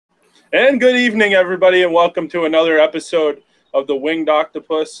And good evening, everybody, and welcome to another episode of the Winged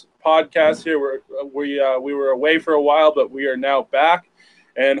Octopus podcast. Here, we were away for a while, but we are now back,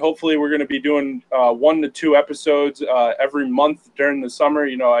 and hopefully, we're going to be doing 1 to 2 episodes every month during the summer.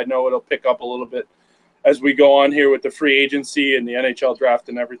 I know it'll pick up a little bit as we go on here with the free agency and the NHL draft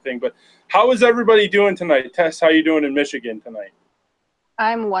and everything. But how is everybody doing tonight? Tess, how you doing in Michigan tonight?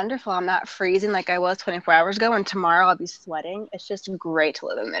 I'm wonderful. I'm not freezing like I was 24 hours ago, and tomorrow I'll be sweating. It's just great to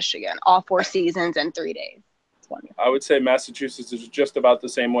live in Michigan. All 4 seasons in 3 days. It's wonderful. I would say Massachusetts is just about the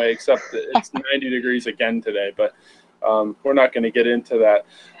same way, except that it's 90 degrees again today, but we're not going to get into that.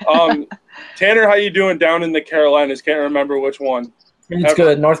 Tanner, how you doing down in the Carolinas? Can't remember which one. It's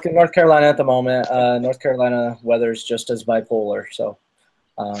good. North Carolina at the moment. North Carolina weather's just as bipolar. So,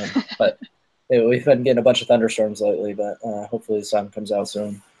 but we've been getting a bunch of thunderstorms lately. But hopefully the sun comes out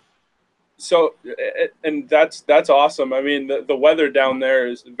soon. So, and that's awesome. I mean, the weather down there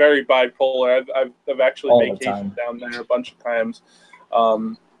is very bipolar. I've actually vacationed down there a bunch of times.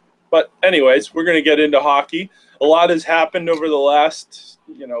 But anyways, we're going to get into hockey. A lot has happened over the last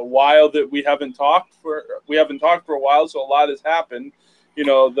while that we haven't talked for a while. So a lot has happened.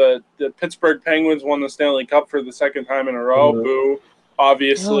 The Pittsburgh Penguins won the Stanley Cup for the second time in a row. Boo,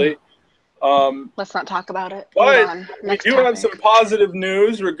 obviously. Let's not talk about it. But we do have some positive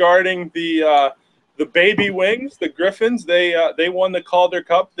news regarding the Baby Wings, the Griffins. They won the Calder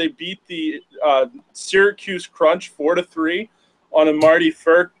Cup. They beat the Syracuse Crunch 4-3 on a Marty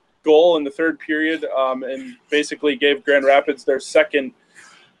Ferk goal in the third period, and basically gave Grand Rapids their second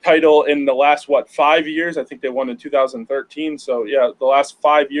title in the last 5 years. I think they won in 2013. So yeah, the last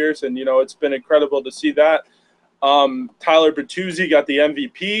 5 years, and it's been incredible to see that. Tyler Bertuzzi got the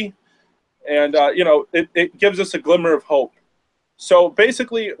MVP, and it gives us a glimmer of hope. So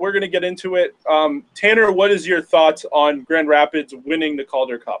basically, we're going to get into it. Tanner, what is your thoughts on Grand Rapids winning the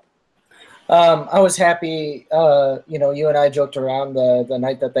Calder Cup? I was happy. You and I joked around the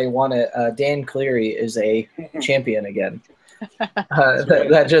night that they won it. Dan Cleary is a champion again.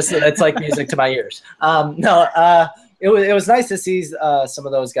 That's like music to my ears. It was nice to see some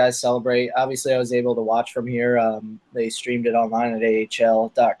of those guys celebrate. Obviously, I was able to watch from here. They streamed it online at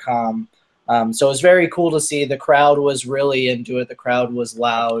AHL.com. So it was very cool to see. The crowd was really into it. The crowd was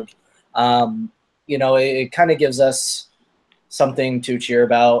loud. It kind of gives us something to cheer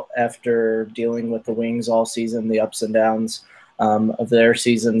about after dealing with the Wings all season, the ups and downs of their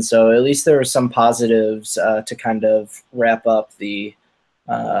season. So at least there were some positives to kind of wrap up the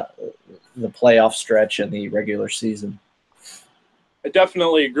playoff stretch and the regular season. I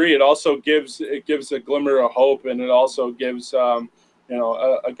definitely agree. It also gives a glimmer of hope, and it also gives a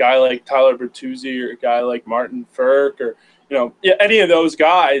guy like Tyler Bertuzzi or a guy like Martin Ferk or any of those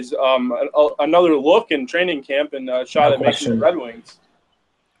guys, another look in training camp and a shot at making the Red Wings.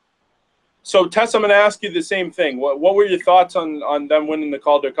 So, Tess, I'm going to ask you the same thing. What were your thoughts on them winning the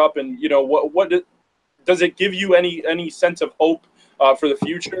Calder Cup, and what does it give you any sense of hope for the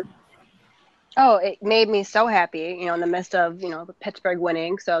future? Oh, it made me so happy, in the midst of, the Pittsburgh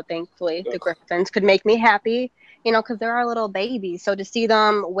winning. So thankfully the Griffins could make me happy, because they're our little babies. So to see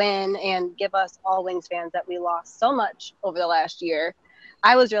them win and give us all Wings fans that we lost so much over the last year,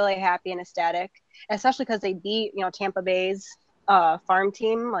 I was really happy and ecstatic, especially because they beat, Tampa Bay's farm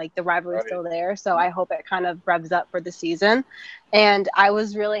team. Like the rivalry is still there. So I hope it kind of revs up for the season. And I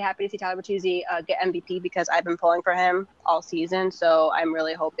was really happy to see Tyler Bertuzzi get MVP because I've been pulling for him all season. So I'm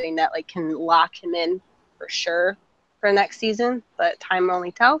really hoping that can lock him in for sure for next season, but time will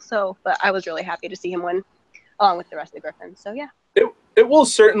only tell. But I was really happy to see him win along with the rest of the Griffins. So yeah. It will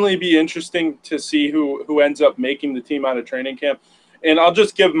certainly be interesting to see who ends up making the team out of training camp. And I'll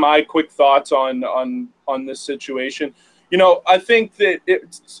just give my quick thoughts on this situation. I think that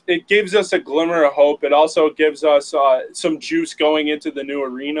it gives us a glimmer of hope. It also gives us some juice going into the new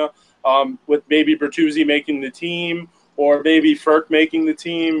arena with maybe Bertuzzi making the team, or maybe Ferk making the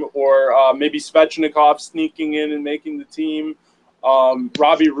team, or maybe Svechnikov sneaking in and making the team.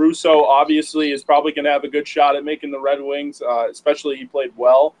 Robbie Russo obviously is probably going to have a good shot at making the Red Wings, especially he played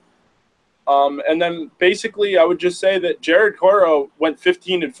well. And then basically I would just say that Jared Coro went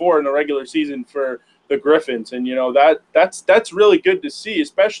 15-4 in the regular season for the Griffins, and that's really good to see,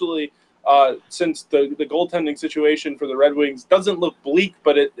 especially since the goaltending situation for the Red Wings doesn't look bleak,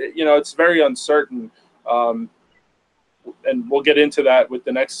 but it's very uncertain, and we'll get into that with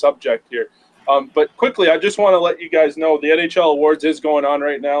the next subject here. But quickly, I just want to let you guys know the NHL Awards is going on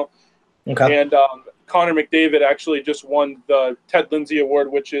right now, and Connor McDavid actually just won the Ted Lindsay Award,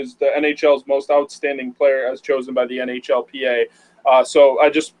 which is the NHL's most outstanding player as chosen by the NHLPA. So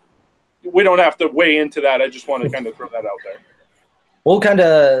we don't have to weigh into that. I just want to kind of throw that out there. We'll kind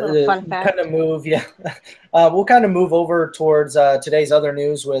fun fact. of move, yeah. We'll kind of move over towards today's other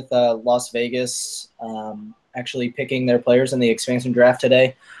news with Las Vegas actually picking their players in the expansion draft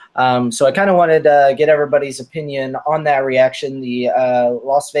today. So I kind of wanted to get everybody's opinion on that reaction. The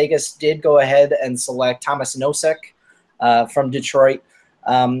Las Vegas did go ahead and select Thomas Nosek from Detroit.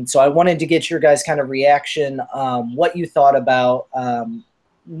 So I wanted to get your guys' kind of reaction, what you thought about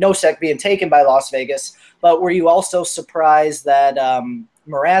Nosek being taken by Las Vegas, but were you also surprised that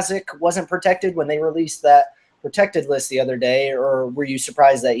Mrazek wasn't protected when they released that protected list the other day, or were you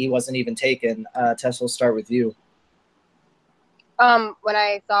surprised that he wasn't even taken? Tess, we'll start with you. When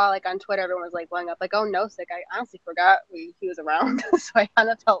I saw like on Twitter, everyone was like blowing up like, "Oh, Nosek," I honestly forgot he was around, so I kind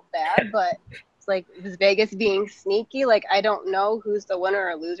of felt bad. But it's like, is Vegas being sneaky? Like, I don't know who's the winner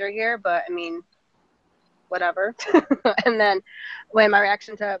or loser here, but I mean, whatever. And then when my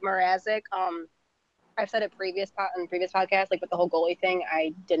reaction to Mrazek, I've said it in previous podcasts, like with the whole goalie thing,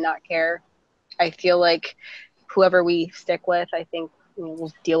 I did not care. I feel like whoever we stick with, I think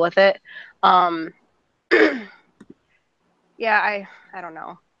we'll deal with it. Yeah, I don't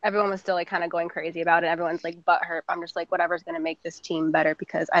know. Everyone was still like kind of going crazy about it. Everyone's like butthurt. I'm just like, whatever's gonna make this team better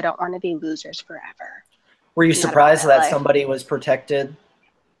because I don't want to be losers forever. Were you surprised that somebody was protected?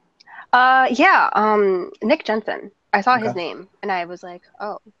 Yeah, Nick Jensen. I saw his name and I was like,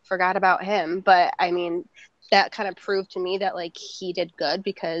 oh, forgot about him. But I mean, that kind of proved to me that like he did good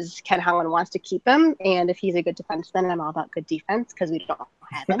because Ken Holland wants to keep him. And if he's a good defenseman, I'm all about good defense because we don't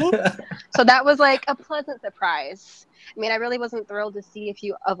have any. So that was like a pleasant surprise. I mean, I really wasn't thrilled to see a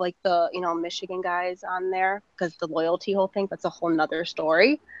few of like the, Michigan guys on there because the loyalty whole thing, that's a whole nother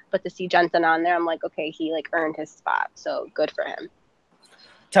story. But to see Jensen on there, I'm like, okay, he like earned his spot. So good for him.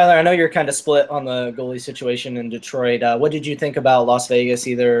 Tyler, I know you're kind of split on the goalie situation in Detroit. What did you think about Las Vegas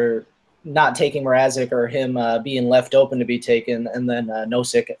either not taking Mrazek or him being left open to be taken, and then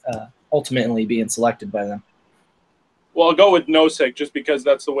Nosek ultimately being selected by them? Well, I'll go with Nosek just because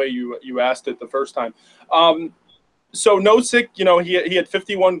that's the way you asked it the first time. So Nosek, he had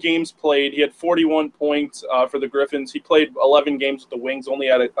 51 games played. He had 41 points for the Griffins. He played 11 games with the Wings. Only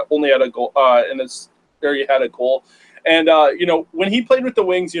had a goal in his area. Had a goal. And, when he played with the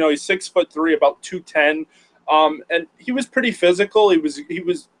Wings, he's 6'3", about 210. And he was pretty physical. He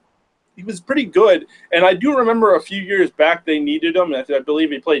was pretty good. And I do remember a few years back they needed him. I believe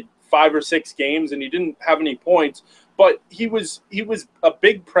he played 5 or 6 games and he didn't have any points. But he was a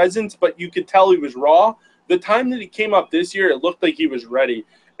big presence, but you could tell he was raw. The time that he came up this year, it looked like he was ready.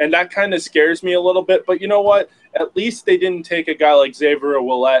 And that kind of scares me a little bit. But you know what? At least they didn't take a guy like Xavier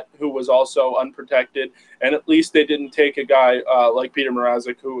Ouellet, who was also unprotected. And at least they didn't take a guy like Peter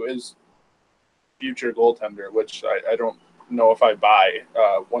Mrazek, who is future goaltender, which I don't know if I buy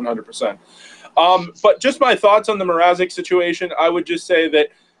 100%. But just my thoughts on the Mrazek situation, I would just say that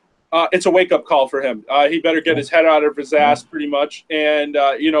it's a wake-up call for him. He better get his head out of his ass pretty much. And,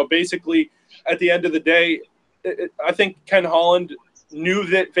 basically at the end of the day, I think Ken Holland knew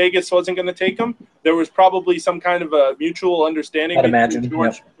that Vegas wasn't going to take him. There was probably some kind of a mutual understanding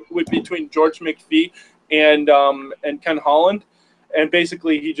between George McPhee and Ken Holland. And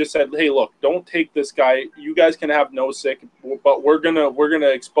basically he just said, hey, look, don't take this guy. You guys can have Nosek, but we're gonna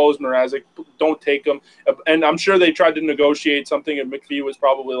expose Mrazek. Don't take him. And I'm sure they tried to negotiate something, and McPhee was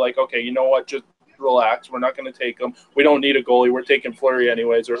probably like, okay, you know what, just relax. We're not going to take him. We don't need a goalie. We're taking Fleury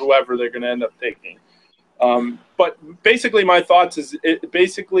anyways, or whoever they're going to end up taking. But basically my thoughts is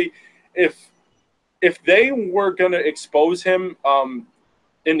if they were going to expose him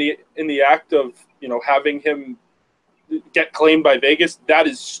in the act of having him get claimed by Vegas, that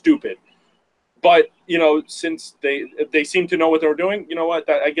is stupid. But since they seem to know what they're doing, you know what?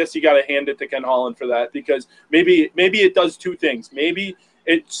 I guess you got to hand it to Ken Holland for that, because maybe it does two things. Maybe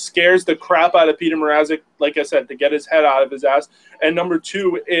it scares the crap out of Peter Mrazek, like I said, to get his head out of his ass, and number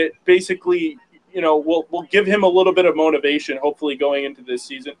two, it basically will give him a little bit of motivation, hopefully going into this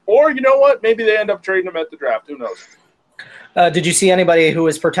season. Or you know what? Maybe they end up trading him at the draft. Who knows? Did you see anybody who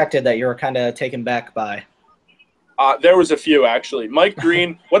was protected that you were kind of taken back by? There was a few, actually. Mike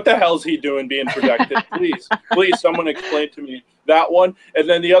Green, what the hell is he doing being protected? Please, someone explain to me that one. And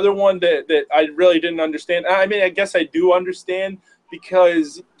then the other one that I really didn't understand. I mean, I guess I do understand,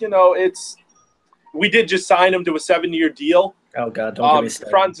 because, we did just sign him to a 7-year deal. Oh God, don't get me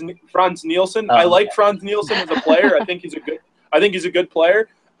started. Franz Nielsen. I like Franz Nielsen as a player. I think he's a good player.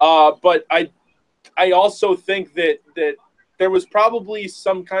 But I also think that there was probably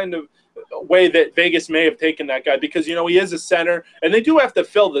some kind of way that Vegas may have taken that guy, because he is a center, and they do have to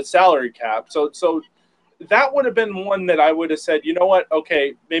fill the salary cap. So that would have been one that I would have said, you know what,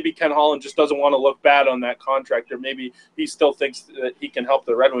 okay, maybe Ken Holland just doesn't want to look bad on that contract, or maybe he still thinks that he can help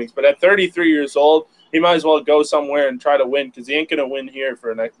the Red Wings. But at 33 years old, he might as well go somewhere and try to win, because he ain't going to win here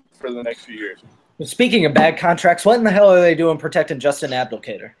for the next few years. Speaking of bad contracts, what in the hell are they doing protecting Justin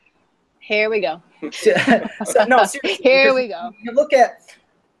Abdelkader? Here we go. No, seriously. Here we go.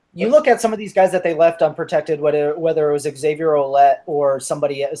 You look at some of these guys that they left unprotected, whether it was Xavier Ouellet or some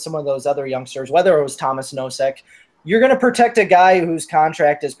of those other youngsters, whether it was Thomas Nosek. You're going to protect a guy whose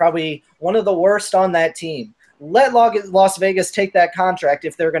contract is probably one of the worst on that team. Let Las Vegas take that contract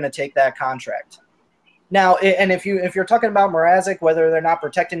if they're going to take that contract. Now, and if you're talking about Mrazek, whether they're not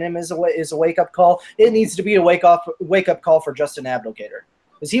protecting him is a wake up call. It needs to be a wake up call for Justin Abdelkader,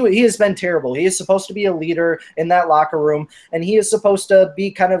 because he has been terrible. He is supposed to be a leader in that locker room, and he is supposed to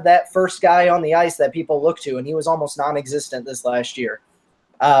be kind of that first guy on the ice that people look to, and he was almost non-existent this last year.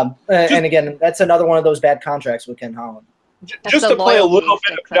 And again, that's another one of those bad contracts with Ken Holland. Just to play a little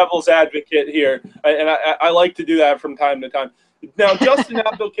bit of devil's advocate here, and I like to do that from time to time. Now, Justin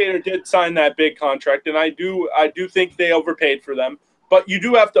Abdelkader did sign that big contract, and I do think they overpaid for them. But you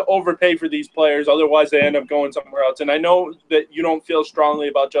do have to overpay for these players, otherwise they end up going somewhere else. And I know that you don't feel strongly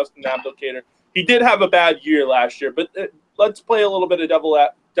about Justin Abdelkader. He did have a bad year last year, but let's play a little bit of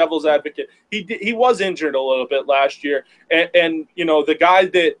devil's advocate. He was injured a little bit last year, and you know, the guy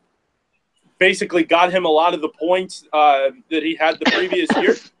that basically got him a lot of the points that he had the previous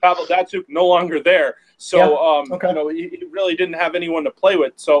year, Pavel Datsyuk, no longer there. So, you know, he really didn't have anyone to play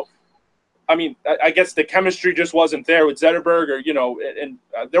with. So, I mean, I guess the chemistry just wasn't there with Zetterberg, or, you know, and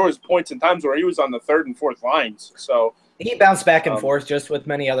there was points and times where he was on the third and fourth lines. So he bounced back and forth just with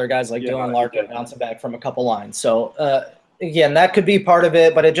many other guys like Dylan Larkin bouncing back from a couple lines. So, again, that could be part of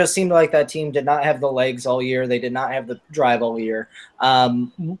it, but it just seemed like that team did not have the legs all year. They did not have the drive all year.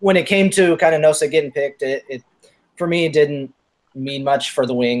 When it came to kind of Nosek getting picked, it for me, it didn't mean much for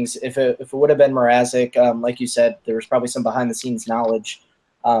the Wings. If it would have been Mrazek, like you said, there was probably some behind-the-scenes knowledge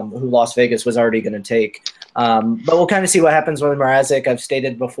who Las Vegas was already going to take. But we'll kind of see what happens with Mrazek. I've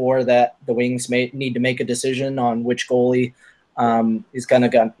stated before that the Wings need to make a decision on which goalie is going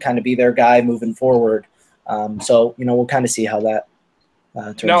to kind of be their guy moving forward. So, you know, we'll kind of see how that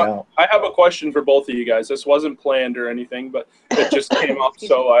turns out. I have a question for both of you guys. This wasn't planned or anything, but it just came up,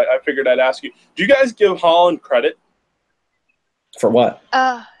 so I figured I'd ask you. Do you guys give Holland credit? For what?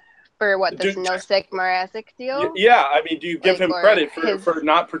 For what, this Nosek Mrazek deal? Yeah, I mean, do you give him credit for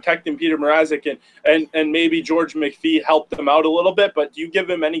not protecting Peter Mrazek, and maybe George McPhee helped him out a little bit, but do you give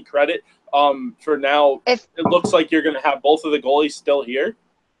him any credit for now? It looks like you're going to have both of the goalies still here.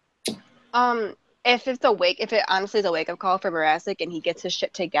 If it honestly is a wake up call for Mrazek and he gets his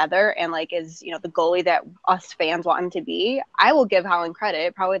shit together and like is, you know, the goalie that us fans want him to be, I will give Holland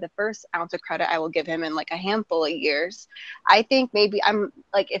credit. Probably the first ounce of credit I will give him in like a handful of years. I think maybe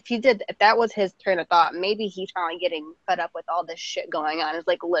if that was his train of thought, maybe he's finally getting fed up with all this shit going on. It's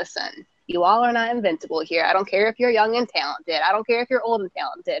like, listen, you all are not invincible here. I don't care if you're young and talented. I don't care if you're old and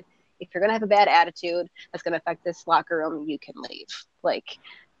talented. If you're gonna have a bad attitude that's gonna affect this locker room, you can leave. Like,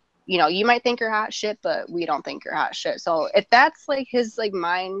 you know, you might think you're hot shit, but we don't think you're hot shit. So if that's like his like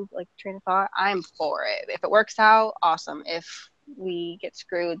mind, like train of thought, I'm for it. If it works out, awesome. If we get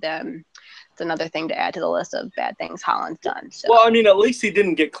screwed, then it's another thing to add to the list of bad things Holland's done. So. Well, I mean, at least he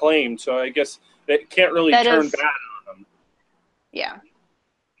didn't get claimed, so I guess it can't really turn bad on him. Yeah.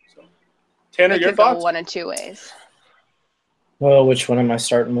 So, Tanner, your thoughts? One of two ways. Well, which one am I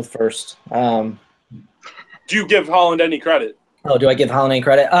starting with first? Do you give Holland any credit? Oh, do I give Holland any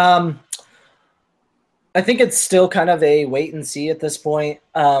credit? I think it's still kind of a wait and see at this point.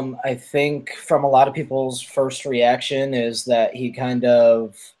 I think from a lot of people's first reaction is that he kind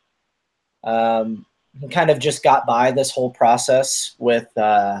of just got by this whole process with,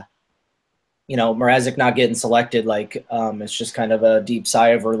 you know, Mrazek not getting selected. Like, it's just kind of a deep sigh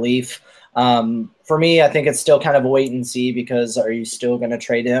of relief. For me, I think it's still kind of a wait and see, because are you still going to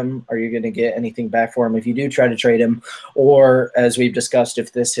trade him? Are you going to get anything back for him if you do try to trade him? Or, as we've discussed,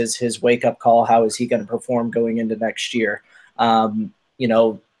 if this is his wake-up call, how is he going to perform going into next year? You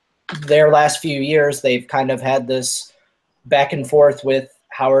know, their last few years, they've kind of had this back and forth with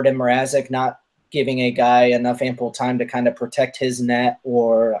Howard and Mrazek not giving a guy enough ample time to kind of protect his net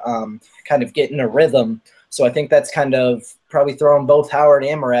or kind of get in a rhythm. So I think that's kind of probably throwing both Howard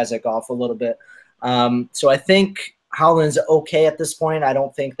and Mrazek off a little bit. So I think Holland's okay at this point. I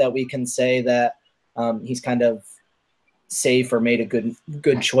don't think that we can say that he's kind of safe or made a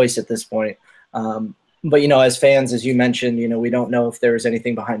good choice at this point. But, you know, as fans, as you mentioned, you know, we don't know if there's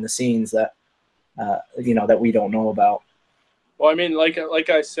anything behind the scenes that, you know, that we don't know about. Well, I mean, like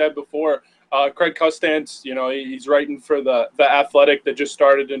I said before, Craig Custance, he's writing for the Athletic that just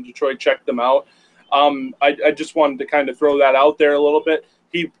started in Detroit. Check them out. I just wanted to kind of throw that out there a little bit.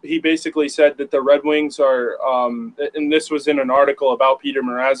 He basically said that the Red Wings are, and this was in an article about Peter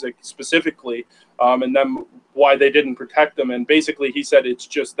Mrazek specifically, and then why they didn't protect him. And basically he said it's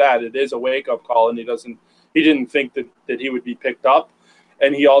just that. It is a wake-up call, and he didn't think that he would be picked up.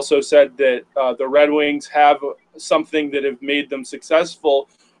 And he also said that the Red Wings have something that have made them successful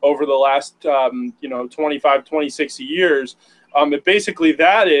over the last 25, 26 years. And basically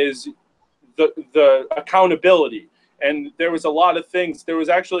that is the accountability. And there was a lot of things. There was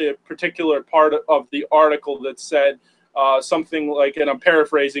actually a particular part of the article that said something like, and I'm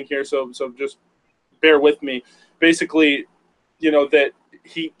paraphrasing here, so just bear with me. Basically, that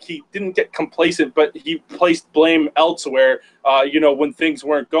he didn't get complacent, but he placed blame elsewhere, when things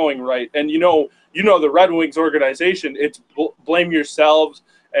weren't going right. And the Red Wings organization, it's blame yourselves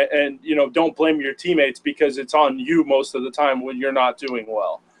and don't blame your teammates, because it's on you most of the time when you're not doing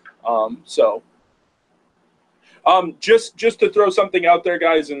well. Just to throw something out there,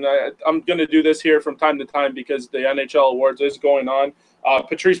 guys, and I'm going to do this here from time to time because the NHL Awards is going on.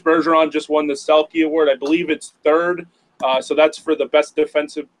 Patrice Bergeron just won the Selke Award. I believe it's third. So that's for the best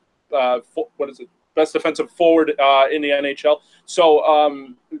defensive best defensive forward in the NHL.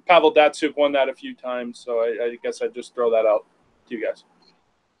 So Pavel Datsyuk won that a few times. So I guess I'd just throw that out to you guys.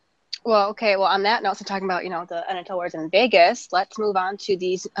 Well, okay. Well, on that note, so talking about, the NHL Awards in Vegas, let's move on to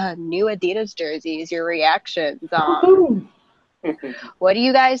these new Adidas jerseys, your reactions. What do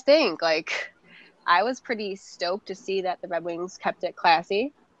you guys think? Like, I was pretty stoked to see that the Red Wings kept it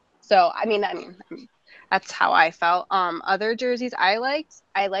classy. So, I mean, that's how I felt. Other jerseys I liked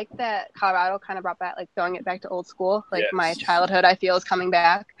that Colorado kind of brought back, like throwing it back to old school. Like Yes. My childhood, I feel, is coming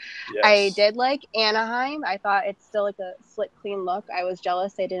back. Yes. I did like Anaheim. I thought it's still like a slick, clean look. I was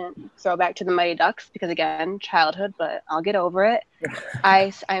jealous they didn't throw back to the Mighty Ducks because, again, childhood, but I'll get over it.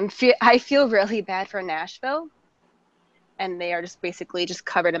 I feel really bad for Nashville, and they are just basically just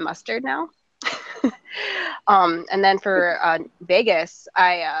covered in mustard now. And then for Vegas,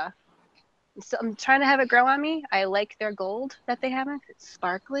 so I'm trying to have it grow on me. I like their gold that they have. It's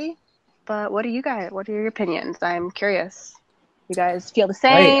sparkly. But what are your opinions? I'm curious. You guys feel the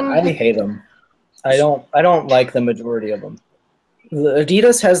same? I hate them. I don't like the majority of them.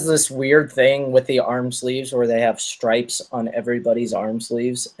 Adidas has this weird thing with the arm sleeves where they have stripes on everybody's arm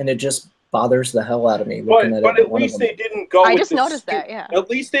sleeves, and it just bothers the hell out of me. But at least they didn't go. I just noticed that. Yeah. At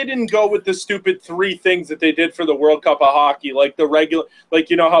least they didn't go with the stupid 3 things that they did for the World Cup of Hockey, like the regular, like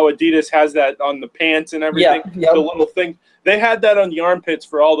how Adidas has that on the pants and everything. Yeah, yep. The little thing. They had that on the armpits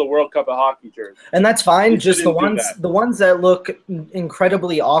for all the World Cup of Hockey jerseys. And that's fine. Just the ones that look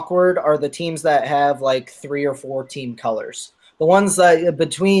incredibly awkward are the teams that have like 3 or 4 team colors. The ones that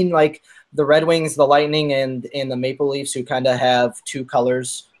between like the Red Wings, the Lightning, and the Maple Leafs, who kind of have 2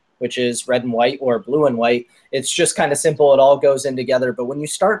 colors, which is red and white or blue and white. It's just kind of simple. It all goes in together. But when you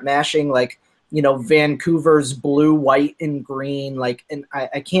start mashing like, Vancouver's blue, white, and green, and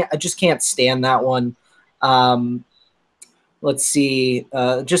I just can't stand that one. Let's see.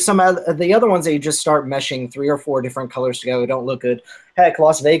 Just some of the other ones that you just start meshing 3 or 4 different colors together don't look good. Heck,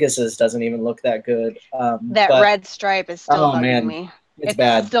 Las Vegas's doesn't even look that good. That red stripe is still bugging me. It's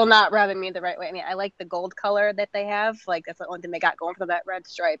bad. Still not rubbing me the right way. I mean, I like the gold color that they have. Like, that's the only thing they got going for that red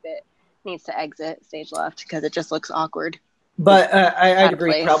stripe. It needs to exit stage left because it just looks awkward. But I'd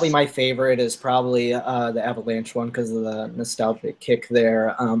agree. Probably my favorite is probably the Avalanche one because of the nostalgic kick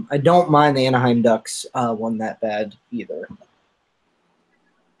there. I don't mind the Anaheim Ducks one that bad either.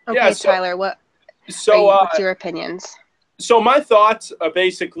 Okay, yeah, Tyler, what's your opinions? So my thoughts are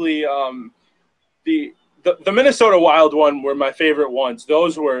basically the Minnesota Wild one were my favorite ones.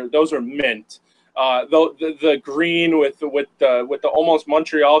 Those were mint. The green with the almost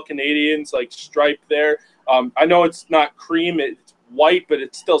Montreal Canadiens like stripe there. I know it's not cream, it's white, but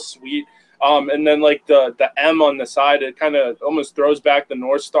it's still sweet. And then like the M on the side, it kind of almost throws back the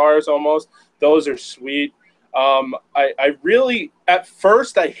North Stars almost. Those are sweet. I really, at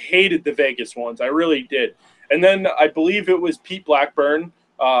first, I hated the Vegas ones. I really did. And then I believe it was Pete Blackburn,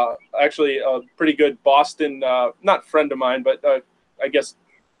 actually a pretty good Boston, not friend of mine, but I guess,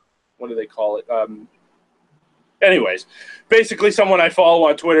 what do they call it? Anyways, basically someone I follow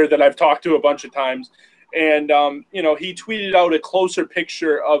on Twitter that I've talked to a bunch of times. And, he tweeted out a closer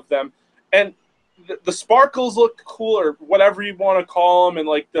picture of them. And the sparkles looked cool, or whatever you want to call them, and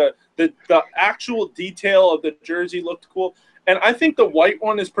like the actual detail of the jersey looked cool. And I think the white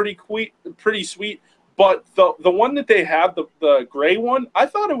one is pretty sweet. But the one that they have, the gray one, I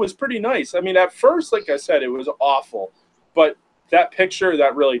thought it was pretty nice. I mean, at first, like I said, it was awful. But that picture,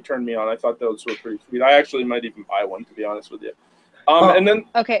 that really turned me on. I thought those were pretty sweet. I actually might even buy one, to be honest with you. And then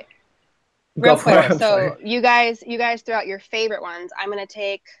okay, real quick. So you guys threw out your favorite ones. I'm gonna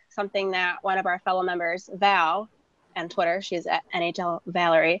take something that one of our fellow members, Val, and Twitter, she's at NHL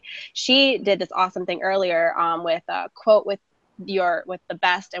Valerie. She did this awesome thing earlier with a quote with the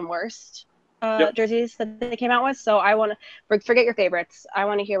best and worst jerseys that they came out with. So I want to forget your favorites. I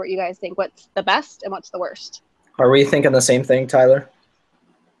want to hear what you guys think. What's the best and what's the worst? Are we thinking the same thing, Tyler?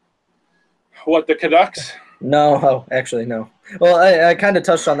 What, the Canucks? No, actually no. Well, I kind of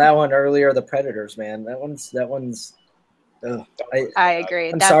touched on that one earlier. The Predators, man. That one's. I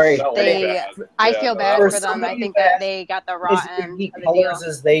agree. I'm sorry. I feel bad for them. I think that they got the raw end of the colors deal.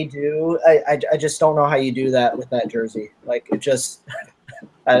 as they do. I just don't know how you do that with that jersey. Like, it just,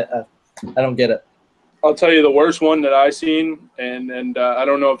 I don't get it. I'll tell you the worst one that I seen, and I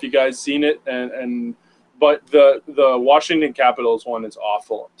don't know if you guys seen it, but the Washington Capitals one is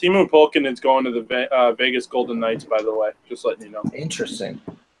awful. Timo Pulkkinen is going to the Vegas Golden Knights, by the way. Just letting you know. Interesting.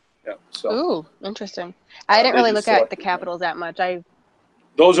 Yeah. So. Ooh, interesting. I didn't really look at the Capitals that much.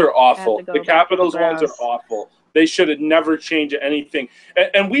 Those are awful. The Capitals ones are awful. They should have never changed anything.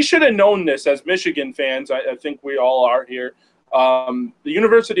 And we should have known this as Michigan fans. I think we all are here. The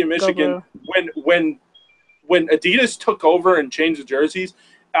University of Michigan, when Adidas took over and changed the jerseys,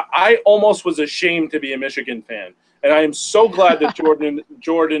 I almost was ashamed to be a Michigan fan. And I am so glad that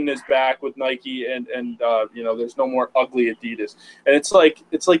Jordan is back with Nike and there's no more ugly Adidas. And it's like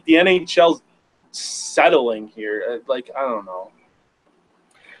the NHL's settling here. Like, I don't know.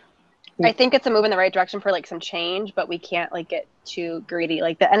 I think it's a move in the right direction for like some change, but we can't like get too greedy.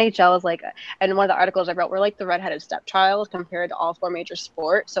 Like the NHL is like, and one of the articles I wrote, we're like the redheaded stepchild compared to all 4 major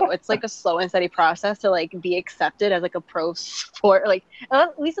sports. So it's like a slow and steady process to like be accepted as like a pro sport. Like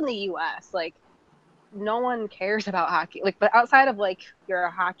at least in the U.S., like no one cares about hockey. Like, but outside of like you're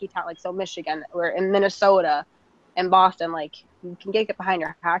a hockey town, like so Michigan, or in Minnesota, and Boston, like you can get behind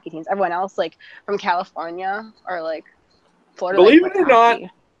your hockey teams. Everyone else, like from California or like Florida, believe like, it or not.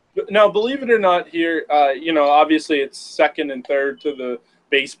 Now, believe it or not, here, obviously it's second and third to the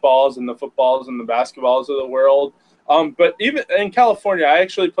baseballs and the footballs and the basketballs of the world. But even in California, I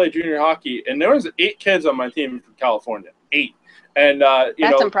actually played junior hockey, and there was 8 kids on my team from California. 8. And,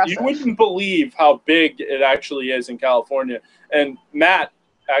 That's impressive. You wouldn't believe how big it actually is in California. And Matt,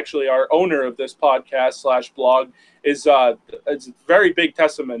 actually, our owner of this podcast / blog, is a very big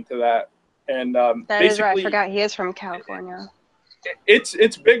testament to that. And that is right. I forgot he is from California.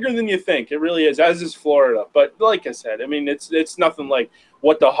 It's bigger than you think. It really is, as is Florida. But like I said, I mean, it's nothing like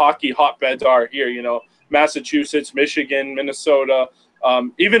what the hockey hotbeds are here. Massachusetts, Michigan, Minnesota,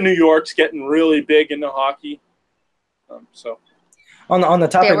 even New York's getting really big into hockey. So, on the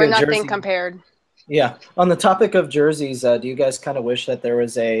topic we're of nothing jersey, compared. Yeah, on the topic of jerseys, do you guys kind of wish that there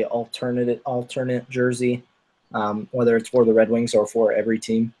was a alternate jersey, whether it's for the Red Wings or for every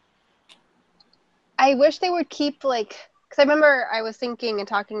team? I wish they would keep like. Because I remember I was thinking and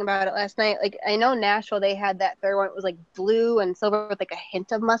talking about it last night. Like, I know Nashville, they had that third one. It was like blue and silver with like a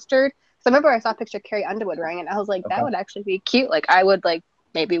hint of mustard. So I remember I saw a picture of Carrie Underwood wearing it. And I was like, that would actually be cute. Like, I would like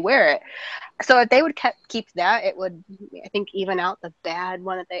maybe wear it. So if they would keep that, it would, I think, even out the bad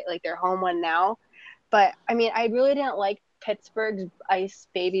one that they like their home one now. But I mean, I really didn't like Pittsburgh's ice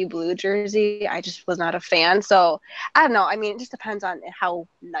baby blue jersey. I just was not a fan. So I don't know. I mean, it just depends on how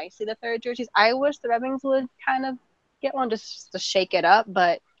nicely the third jerseys. I wish the Red Wings would kind of get one just to shake it up,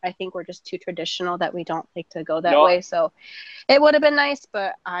 but I think we're just too traditional that we don't like to go that way. So it would have been nice,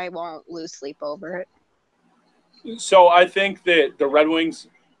 but I won't lose sleep over it. So I think that the Red Wings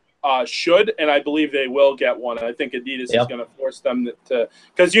should, and I believe they will get one. I think Adidas is going to force them to,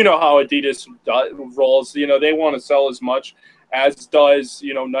 because you know how Adidas rolls. They want to sell as much as does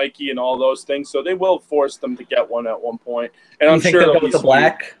Nike and all those things. So they will force them to get one at one point. And I'm sure they'll go with the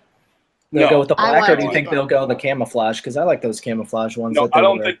black. They'll go with the black, or do you think they'll go the camouflage? Because I like those camouflage ones. No, I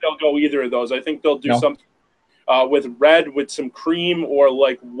don't think they'll go either of those. I think they'll do something with red with some cream, or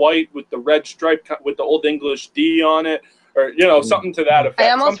like white with the red stripe with the Old English D on it, or something to that effect. I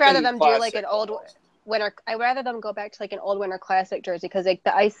almost rather them do like an old winter. I'd rather them go back to like an old winter classic jersey, because like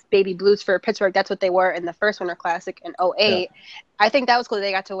the ice baby blues for Pittsburgh, that's what they wore in the first winter classic in 2008. Yeah. I think that was cool.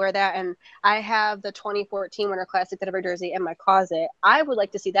 They got to wear that, and I have the 2014 winter classic Denver jersey in my closet. I would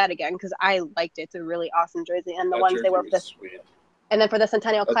like to see that again because I liked it. It's a really awesome jersey, and the ones they wore for this. And then for the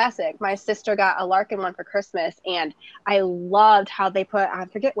Centennial Classic, my sister got a Larkin one for Christmas, and I loved how they put, I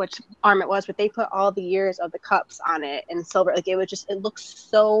forget which arm it was, but they put all the years of the cups on it in silver. Like, it looks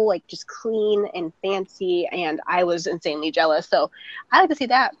so like just clean and fancy, and I was insanely jealous. So I like to see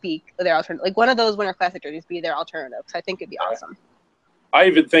that be their alternative, like one of those Winter Classic jerseys be their alternative, because I think it'd be awesome. I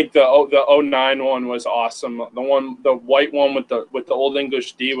even think the 09 one was awesome. The white one with the Old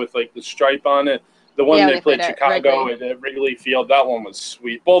English D with like the stripe on it. The one they played Chicago at Wrigley Field, that one was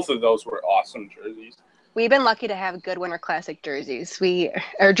sweet. Both of those were awesome jerseys. We've been lucky to have good Winter Classic jerseys.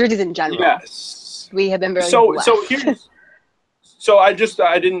 Or jerseys in general. Yes. We have been very blessed. So I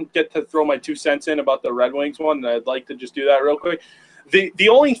didn't get to throw my 2 cents in about the Red Wings one. I'd like to just do that real quick. The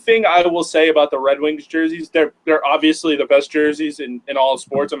only thing I will say about the Red Wings jerseys, they're obviously the best jerseys in all of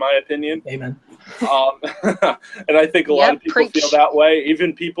sports, in my opinion. Amen. And I think a lot of people feel that way.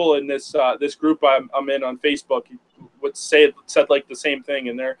 Even people in this group I'm in on Facebook would said like the same thing,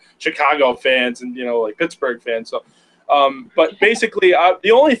 and they're Chicago fans and like Pittsburgh fans. So, but basically,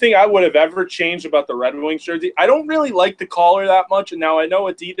 the only thing I would have ever changed about the Red Wings jersey, I don't really like the collar that much, and now I know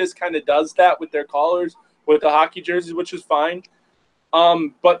Adidas kind of does that with their collars with the hockey jerseys, which is fine.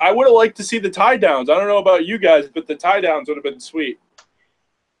 But I would have liked to see the tie downs. I don't know about you guys, but the tie downs would have been sweet.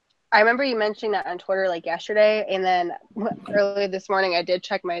 I remember you mentioning that on Twitter like yesterday, and then early this morning I did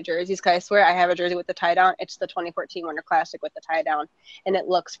check my jerseys, because I swear I have a jersey with the tie down. It's the 2014 Winter Classic with the tie down, and it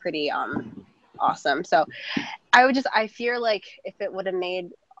looks pretty awesome. So I fear like if it would have made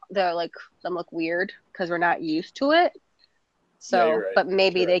them look weird, because we're not used to it. So, yeah, right. But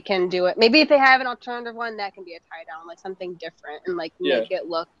maybe they can do it. Maybe if they have an alternative one, that can be a tie down, like something different, and like make it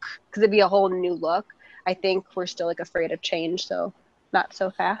look, because it'd be a whole new look. I think we're still like afraid of change, so not so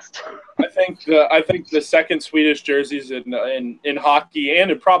fast. I think the second Swedish jerseys in hockey,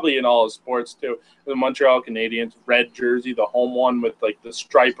 and probably in all of sports too, the Montreal Canadiens red jersey, the home one with like the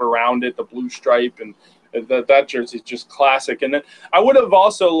stripe around it, the blue stripe, and that jersey is just classic. And then I would have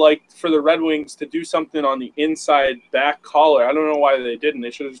also liked for the Red Wings to do something on the inside back collar. I don't know why they didn't.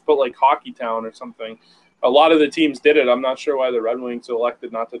 They should have just put like Hockey Town or something. A lot of the teams did it. I'm not sure why the Red Wings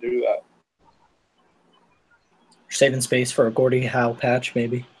elected not to do that. Saving space for a Gordie Howe patch,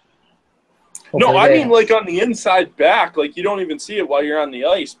 maybe. No, I mean like on the inside back, like you don't even see it while you're on the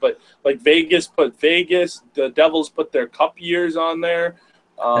ice. But like Vegas put Vegas, the Devils put their cup years on there.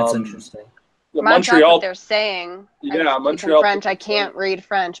 That's interesting. Montreal, what they're saying. Yeah, Montreal. French. I can't read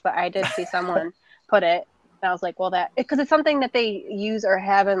French, but I did see someone put it. And I was like, well, because it's something that they use or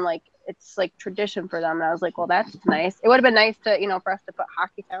have in like, it's like tradition for them. And I was like, well, that's nice. It would have been nice to, for us to put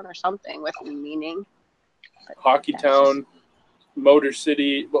Hockey Town or something with meaning. Hockey Town, Motor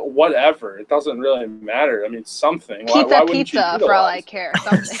City, whatever. It doesn't really matter. I mean, something. Pizza, for all I care.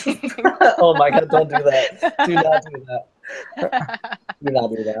 Something. Oh my God! Don't do that. Do not do that. Do not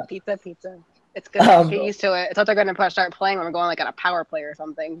do that. Pizza. It's good to get used to it. It's what they're going to start playing when we're going like on a power play or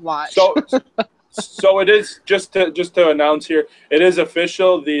something. Watch. So it is just to announce here. It is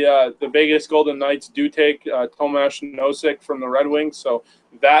official. The Vegas Golden Knights do take Tomáš Nosek from the Red Wings. So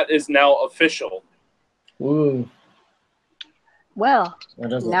that is now official. Ooh. Well,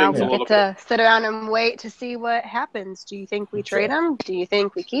 now we get to sit around and wait to see what happens. Do you think we trade him? Do you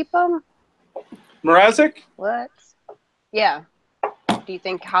think we keep him? Mrazek? What? Yeah. Do you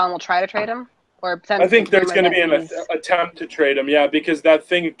think Holland will try to trade him? Or I think there's going to be an attempt to trade him, because that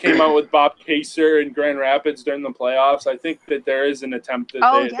thing came out with Bob Kaser in Grand Rapids during the playoffs. I think that there is an attempt that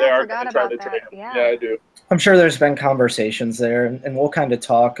they are going to try to trade him. Yeah, I do. I'm sure there's been conversations there, and we'll kind of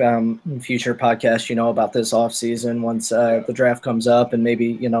talk in future podcasts, about this offseason once the draft comes up and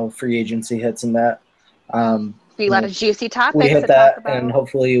maybe, free agency hits and that. Be a lot of juicy topics. We hit that, and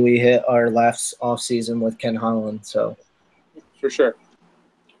hopefully we hit our last offseason with Ken Holland. So for sure.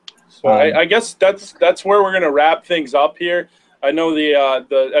 So I guess that's where we're going to wrap things up here. I know the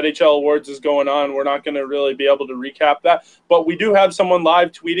NHL Awards is going on. We're not going to really be able to recap that, but we do have someone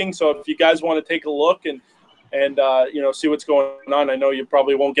live tweeting. So if you guys want to take a look and see what's going on, I know you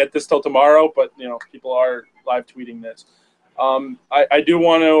probably won't get this till tomorrow, but people are live tweeting this. I do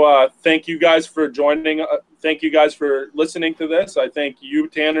want to thank you guys for joining. Thank you guys for listening to this. I thank you,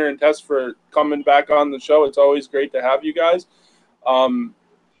 Tanner and Tess, for coming back on the show. It's always great to have you guys.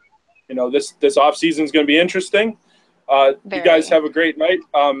 This off season is going to be interesting. You guys have a great night.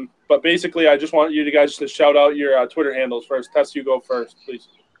 But basically, I just want you guys to shout out your Twitter handles first. Tess, you go first, please.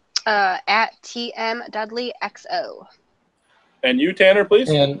 At TMDudleyXO. And you, Tanner, please.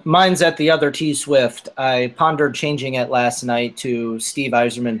 And mine's at the other T Swift. I pondered changing it last night to Steve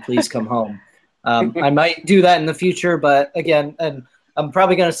Yzerman, please come home. I might do that in the future, but again, and I'm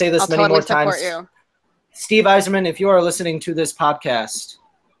probably going to say this many more times. You. Steve Yzerman, if you are listening to this podcast,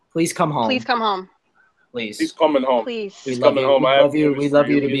 please come home. Please come home. Please. He's coming home. Please. He's coming home. We love you. We love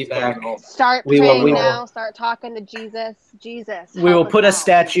you to be back. Start We praying will- now. Start talking to Jesus. Jesus. We will help put a us out.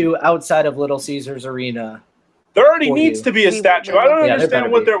 statue outside of Little Caesars Arena. There already For needs you. to be a We- statue. we- I don't Yeah, there understand better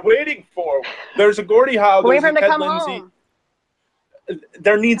what be. they're waiting for. There's a Gordie Howe. Wait There's for a him to Ted come Lindsay. home.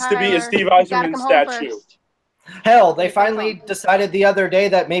 There needs to be Tyler, a Steve you gotta Yzerman come home statue. first. Hell, they Please come finally home. decided the other day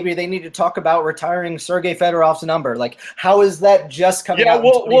that maybe they need to talk about retiring Sergei Fedorov's number. Like, how is that just coming Yeah, out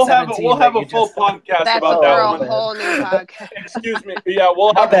in we'll have 2017? a full podcast That's about for that a one. man. whole new podcast. Excuse me. Yeah,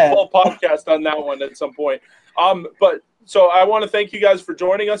 we'll My have bad. a full podcast on that one at some point. But so I want to thank you guys for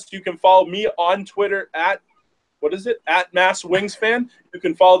joining us. You can follow me on Twitter at Mass Wings Fan. You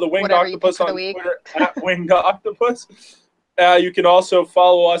can follow the Winged Whatever you Octopus pick for on the week. Twitter at Winged Octopus. You can also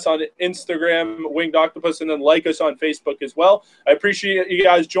follow us on Instagram, Winged Octopus, and then like us on Facebook as well. I appreciate you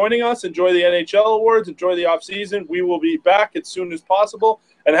guys joining us. Enjoy the NHL awards. Enjoy the offseason. We will be back as soon as possible.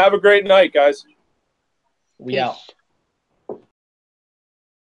 And have a great night, guys. We out. Peace.